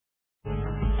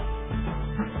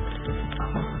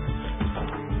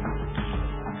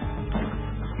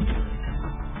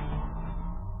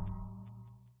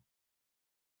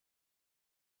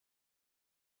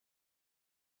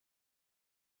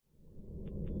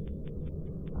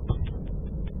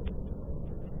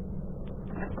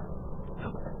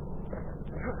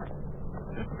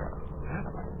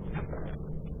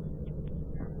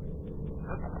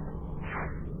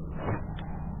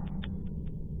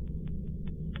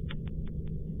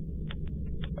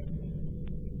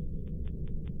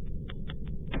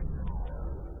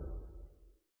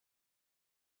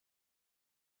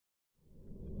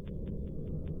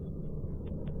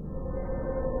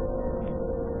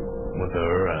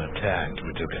Era attacked,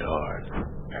 we took it hard.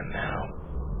 And now,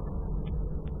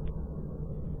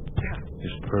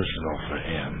 it's personal for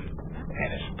him,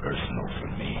 and it's personal for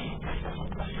me.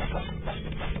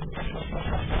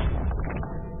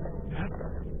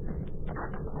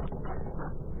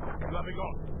 Let me go.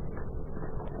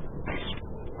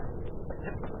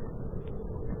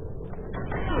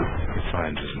 He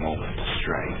finds his moment to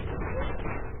strike.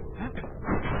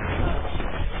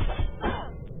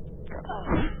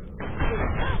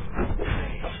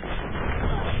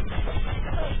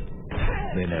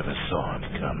 They never saw him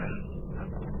coming.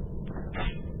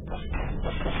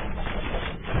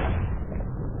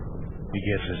 He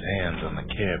gets his hands on the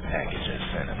care package I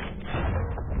sent him.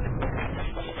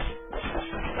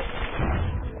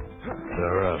 The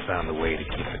Hura found a way to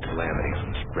keep the calamity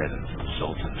from spreading through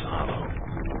Sultan's Hollow.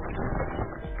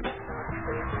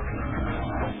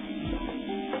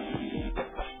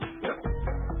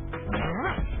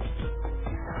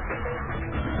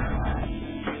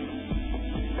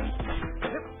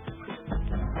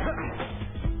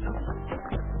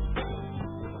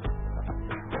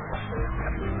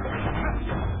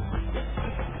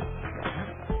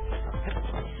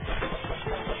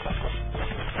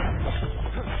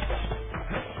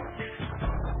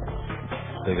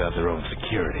 They got their own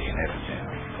security and everything.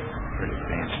 Pretty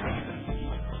fancy even.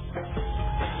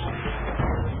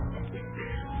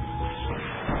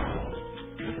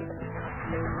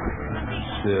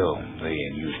 Still, they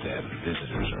ain't used to having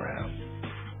visitors around.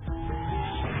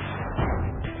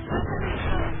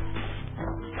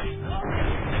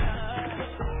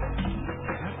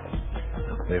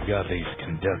 They've got these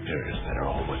conductors that are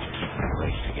all what's keeping the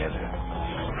place together.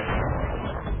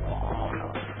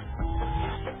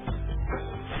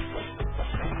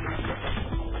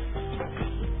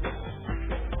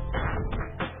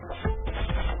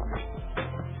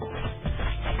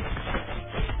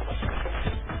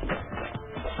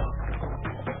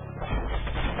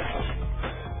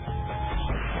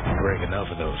 Break enough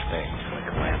of those things and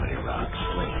the calamity rocks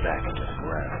slink back into the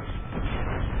ground.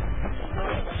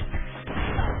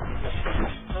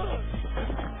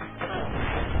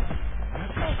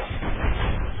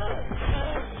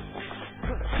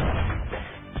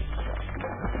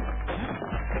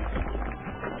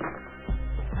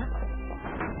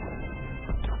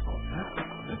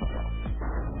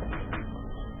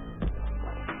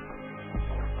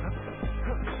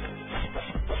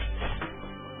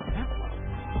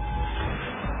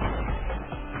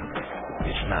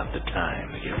 Not the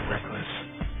time to get reckless.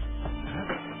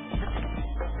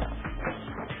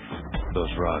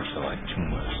 Those rocks are like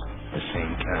tumors, the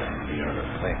same kind the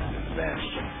Earth planted in the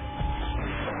Bastion.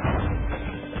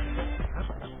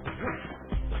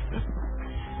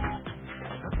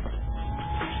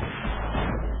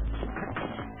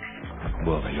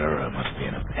 Well, the Ura must be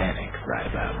in a panic right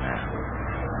about now.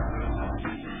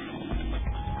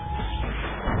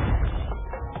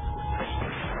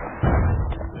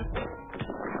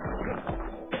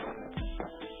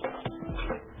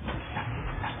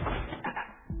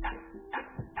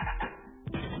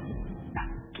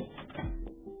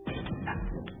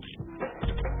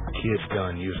 Kid's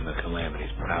done using the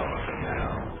calamity's power for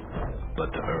now,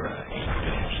 but the Ura ain't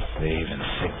finished. They even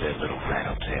sick their little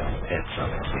rattletail pets on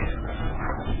the kid.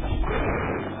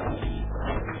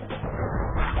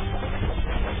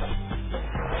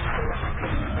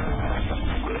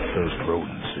 Those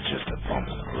rodents are just a bump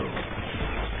in the road.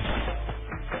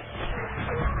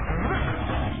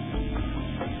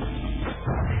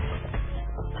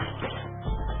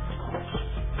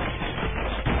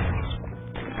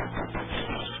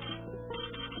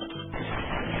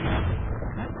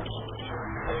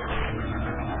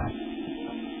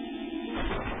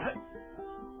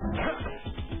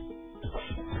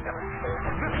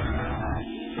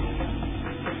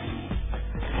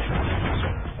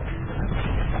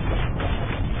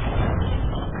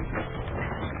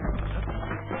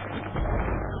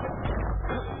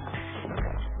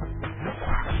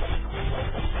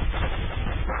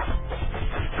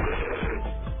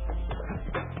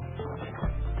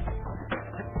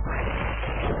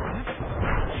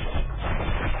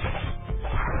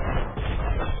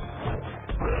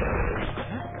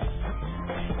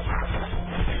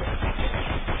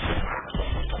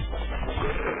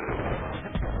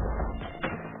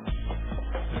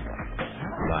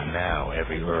 By now,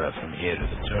 every Ura from here to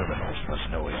the terminals must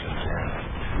know he's in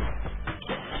town.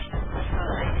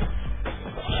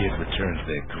 Kid returns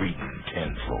their greeting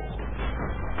tenfold.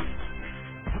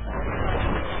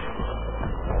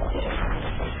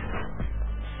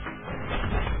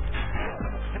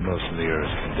 Most of the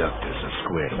Ura's conductors are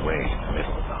squared away in the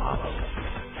middle of the hollow.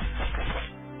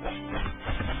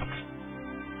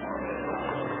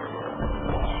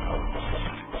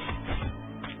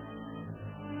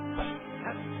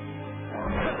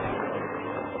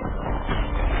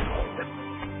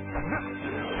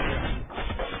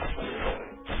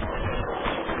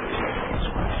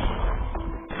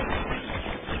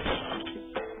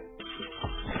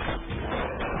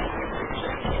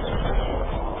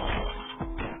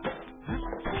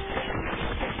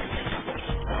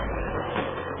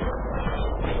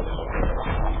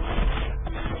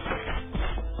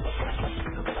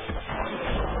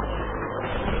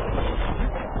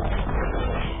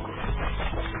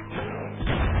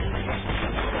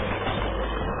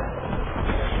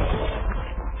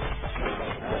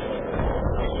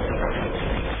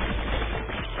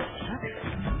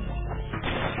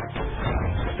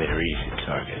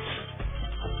 targets.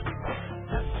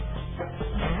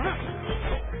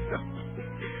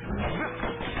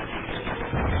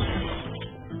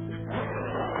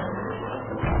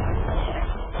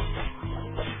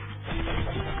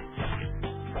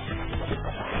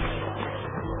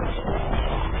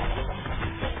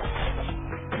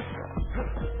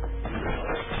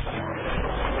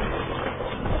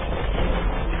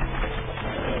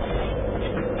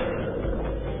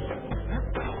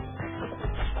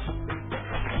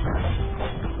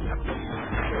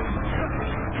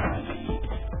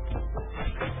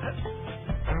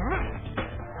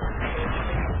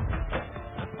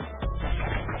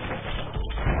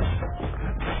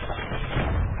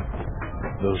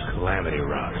 Those calamity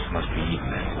rocks must be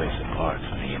eating that place apart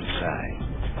from the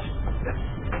inside.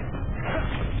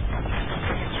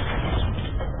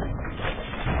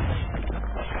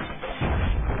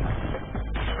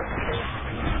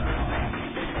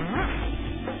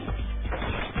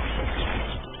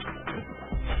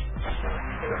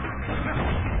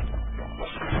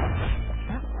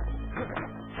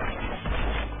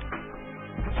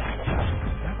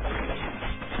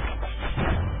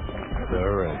 The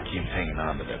Ura keeps hanging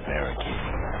on to their barricade.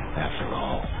 After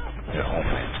all, their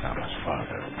homeland's not much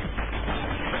farther.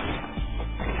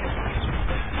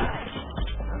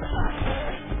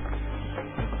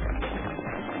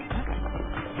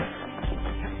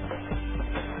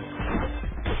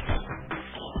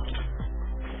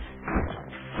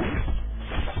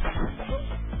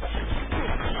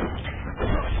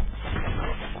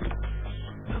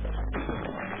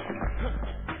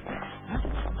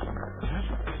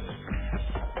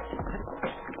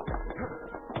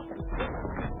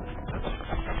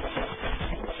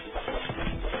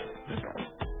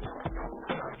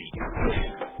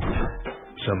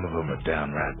 Some of them are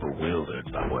downright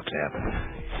bewildered by what's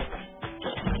happening.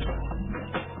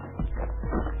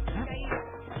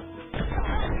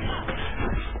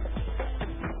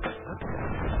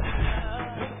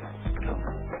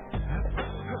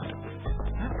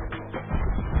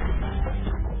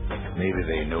 Maybe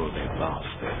they know they've lost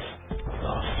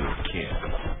their kin.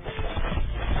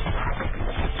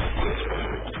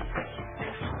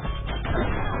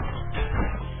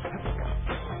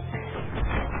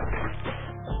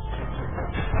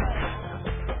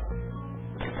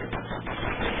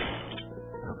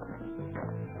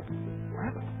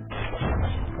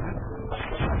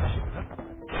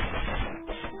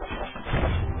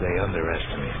 They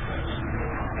underestimate us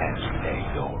as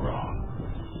they go wrong.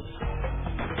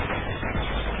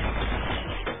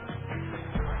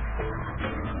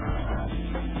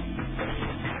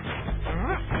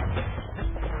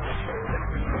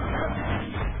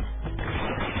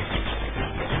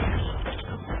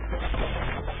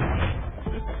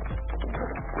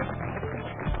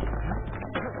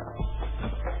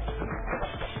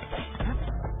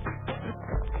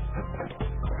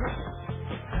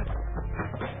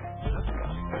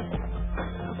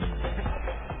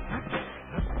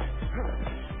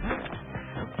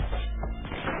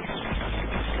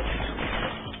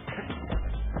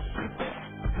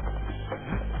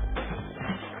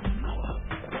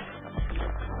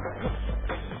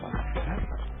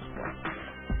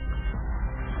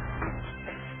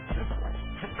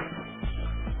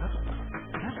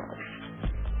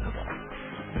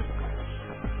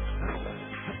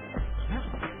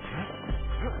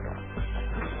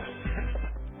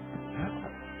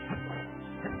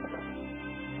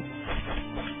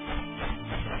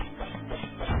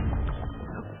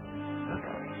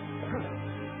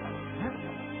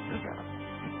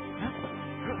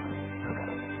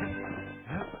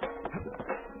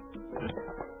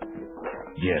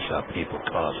 Yes, our people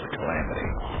caused the calamity,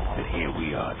 but here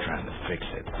we are trying to fix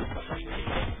it.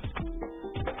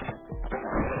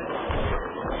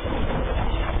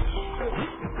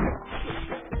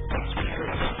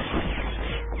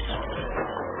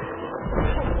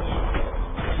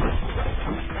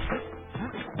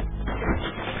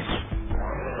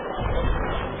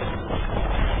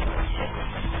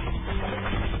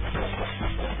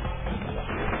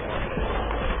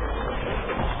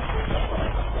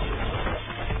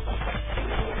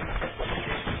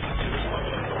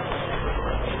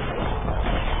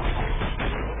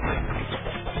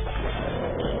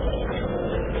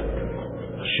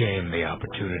 Shame the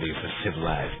opportunity for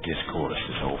civilized discourse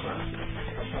is over.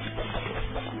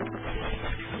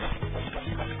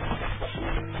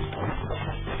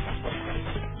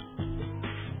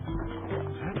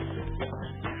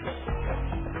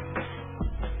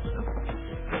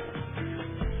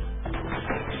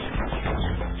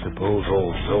 Suppose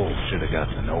old Soul should have got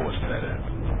to know us better.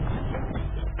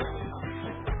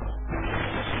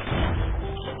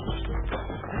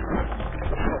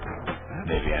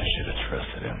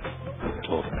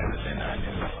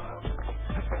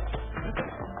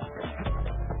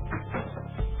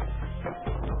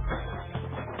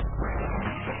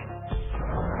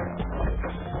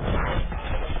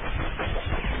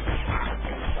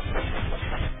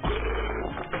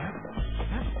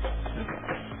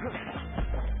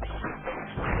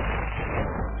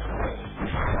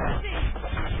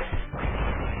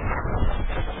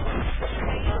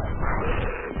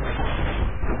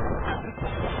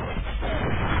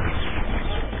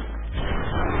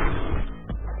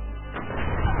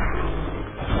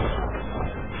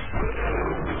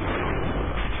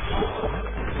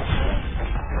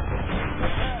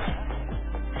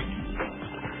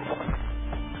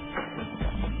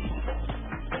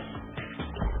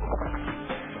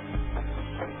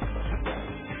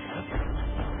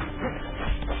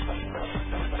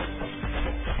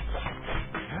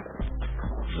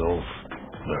 result,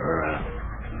 the Ura,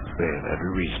 they have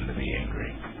every reason to be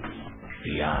angry.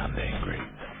 Beyond angry.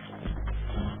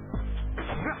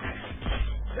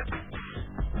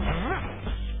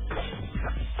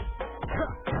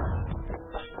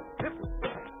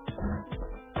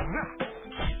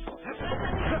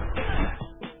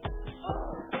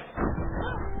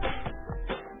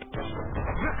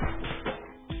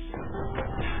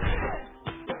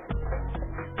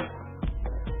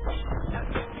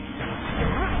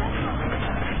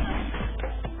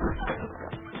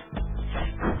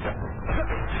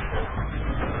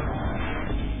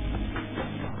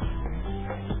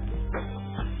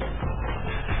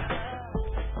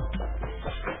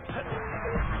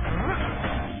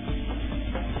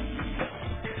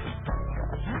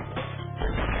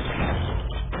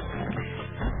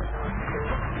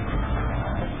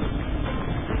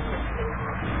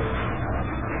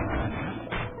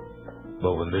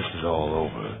 But when this is all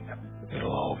over,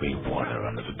 it'll all be water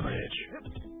under the bridge.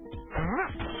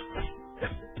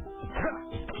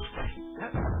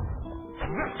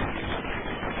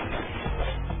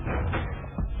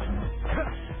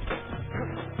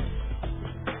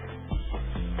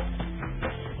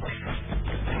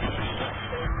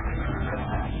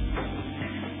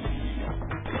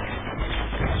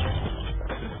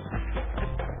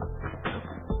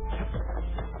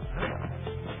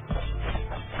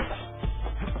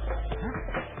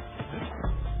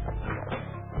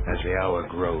 As the hour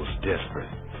grows desperate,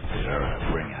 the Ura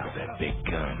bring out their big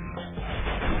guns.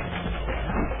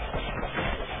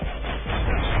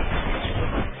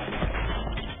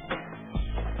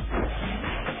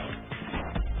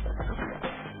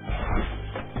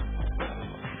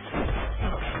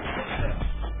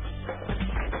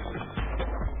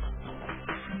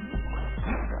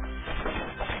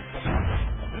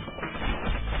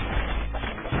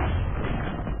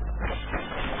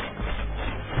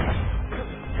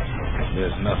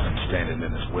 There's nothing standing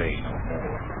in his way no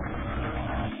more.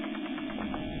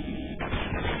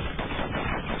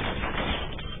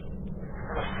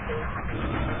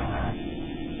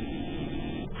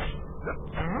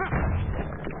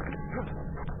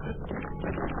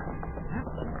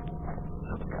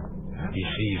 He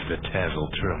sees the Tazzle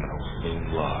terminals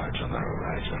loom large on the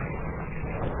horizon.